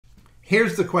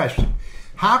Here's the question.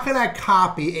 How can I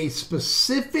copy a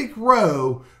specific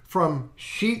row from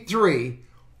sheet 3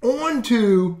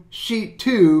 onto sheet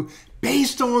 2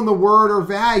 based on the word or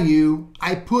value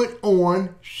I put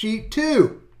on sheet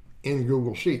 2 in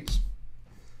Google Sheets?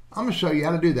 I'm going to show you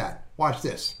how to do that. Watch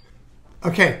this.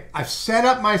 Okay, I've set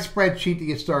up my spreadsheet to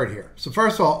get started here. So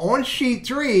first of all, on sheet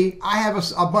 3, I have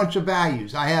a bunch of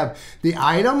values. I have the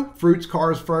item, fruits,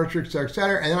 cars, furniture,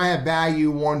 etc., and then I have value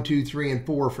 1, 2, 3, and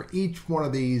 4 for each one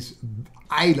of these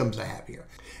items I have here.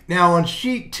 Now on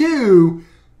sheet 2,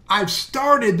 I've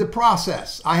started the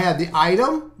process. I have the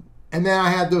item, and then I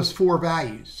have those 4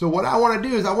 values. So what I want to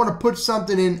do is I want to put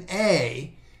something in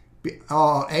A,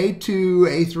 A2,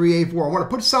 A3, A4. I want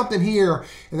to put something here,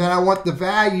 and then I want the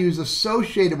values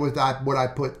associated with that, what I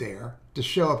put there, to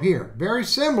show up here. Very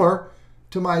similar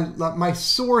to my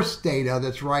source data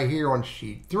that's right here on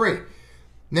sheet 3.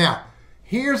 Now,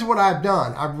 here's what I've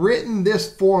done. I've written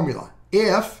this formula.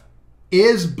 If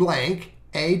is blank,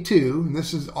 A2, and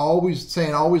this is always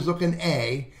saying, always look in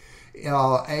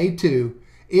A2.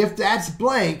 If that's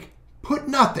blank, put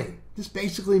nothing. This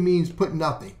basically means put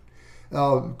nothing.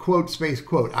 Quote, space,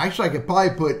 quote. Actually, I could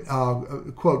probably put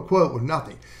quote, quote with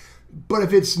nothing. But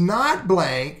if it's not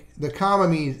blank, the comma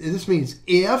means, this means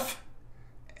if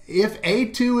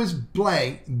A2 is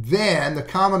blank, then, the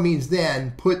comma means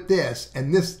then, put this.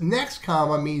 And this next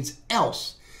comma means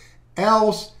else.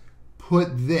 Else, put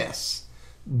this.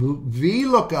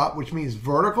 Vlookup, which means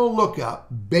vertical lookup,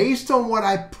 based on what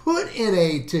I put in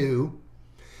A2,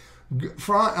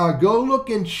 go look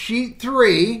in sheet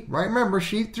 3, right? Remember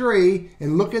sheet 3,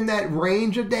 and look in that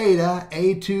range of data,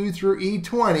 A2 through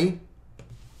E20,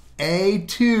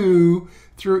 A2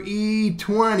 through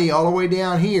E20, all the way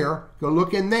down here. Go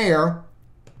look in there.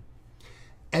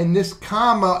 And this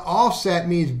comma offset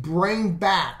means bring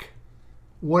back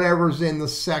whatever's in the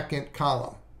second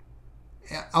column.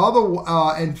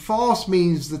 And false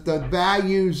means that the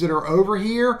values that are over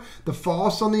here, the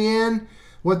false on the end,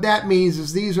 what that means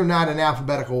is these are not in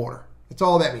alphabetical order. That's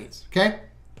all that means, okay?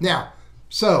 Now,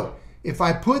 so if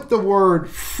I put the word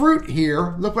fruit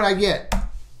here, look what I get.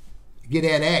 Get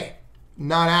NA,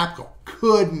 not applicable.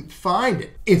 Couldn't find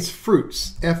it. It's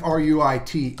fruits,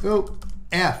 F-R-U-I-T-S,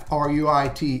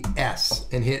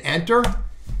 and hit enter,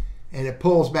 and it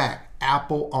pulls back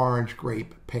apple, orange,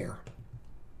 grape, pear.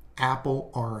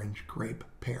 Apple, orange, grape,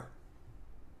 pear.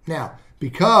 Now,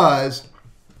 because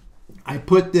I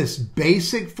put this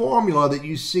basic formula that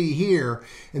you see here,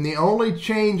 and the only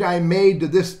change I made to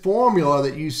this formula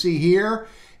that you see here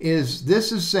is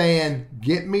this is saying,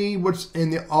 get me what's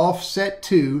in the offset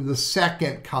 2, the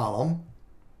second column.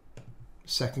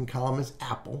 Second column is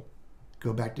apple.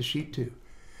 Go back to sheet 2.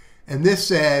 And this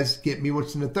says, get me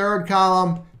what's in the third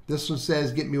column. This one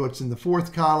says, get me what's in the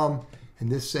fourth column.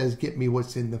 And this says, get me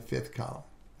what's in the fifth column.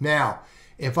 Now,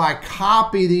 if I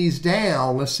copy these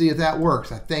down, let's see if that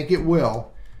works. I think it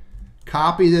will.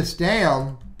 Copy this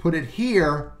down, put it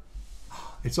here,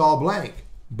 it's all blank.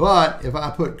 But if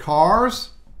I put cars,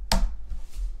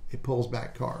 it pulls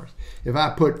back cars. If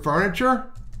I put furniture,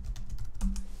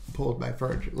 it pulls back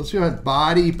furniture. Let's go ahead,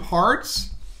 body parts.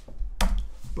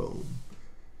 Boom.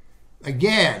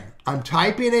 Again, I'm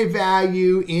typing a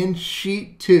value in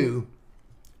sheet 2.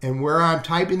 And where I'm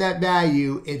typing that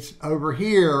value, it's over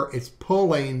here, it's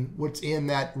pulling what's in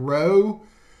that row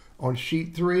on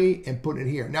sheet 3 and putting it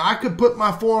here. Now, I could put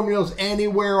my formulas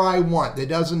anywhere I want. That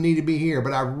doesn't need to be here.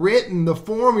 But I've written the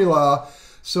formula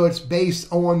so it's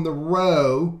based on the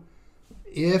row.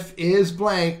 If is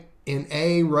blank in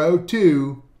A, row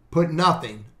 2, put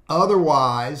nothing.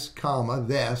 Otherwise, comma,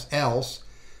 this, else.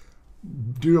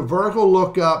 Do a vertical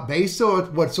lookup based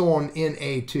on what's on in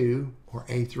A2. Or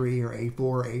A3 or A4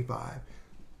 or A5.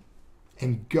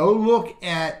 And go look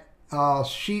at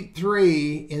sheet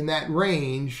 3 in that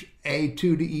range, A2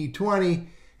 to E20,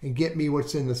 and get me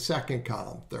what's in the second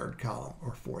column, third column,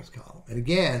 or fourth column. And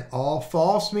again, all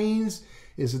false means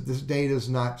is that this data is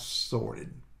not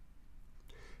sorted.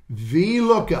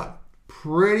 VLOOKUP,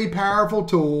 pretty powerful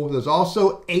tool. There's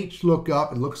also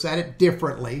HLOOKUP. It looks at it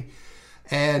differently.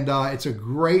 And it's a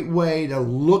great way to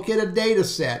look at a data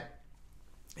set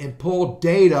and pull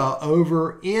data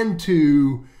over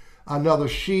into another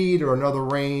sheet or another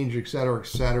range,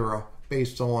 etc.,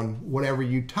 based on whatever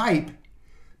you type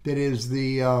that is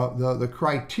the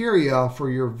criteria for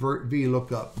your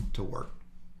VLOOKUP to work.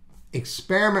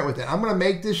 Experiment with it. I'm going to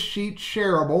make this sheet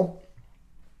shareable.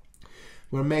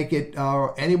 I'm going to make it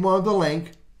any one of the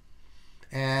link.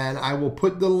 And I will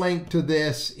put the link to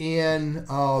this in the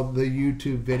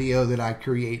YouTube video that I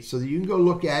create so that you can go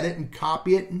look at it and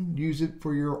copy it and use it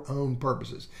for your own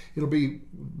purposes. It'll be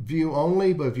view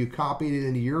only, but if you copy it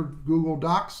into your Google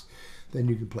Docs, then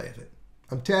you can play with it.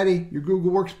 I'm Teddy, your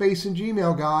Google Workspace and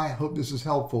Gmail guy. I hope this is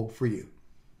helpful for you.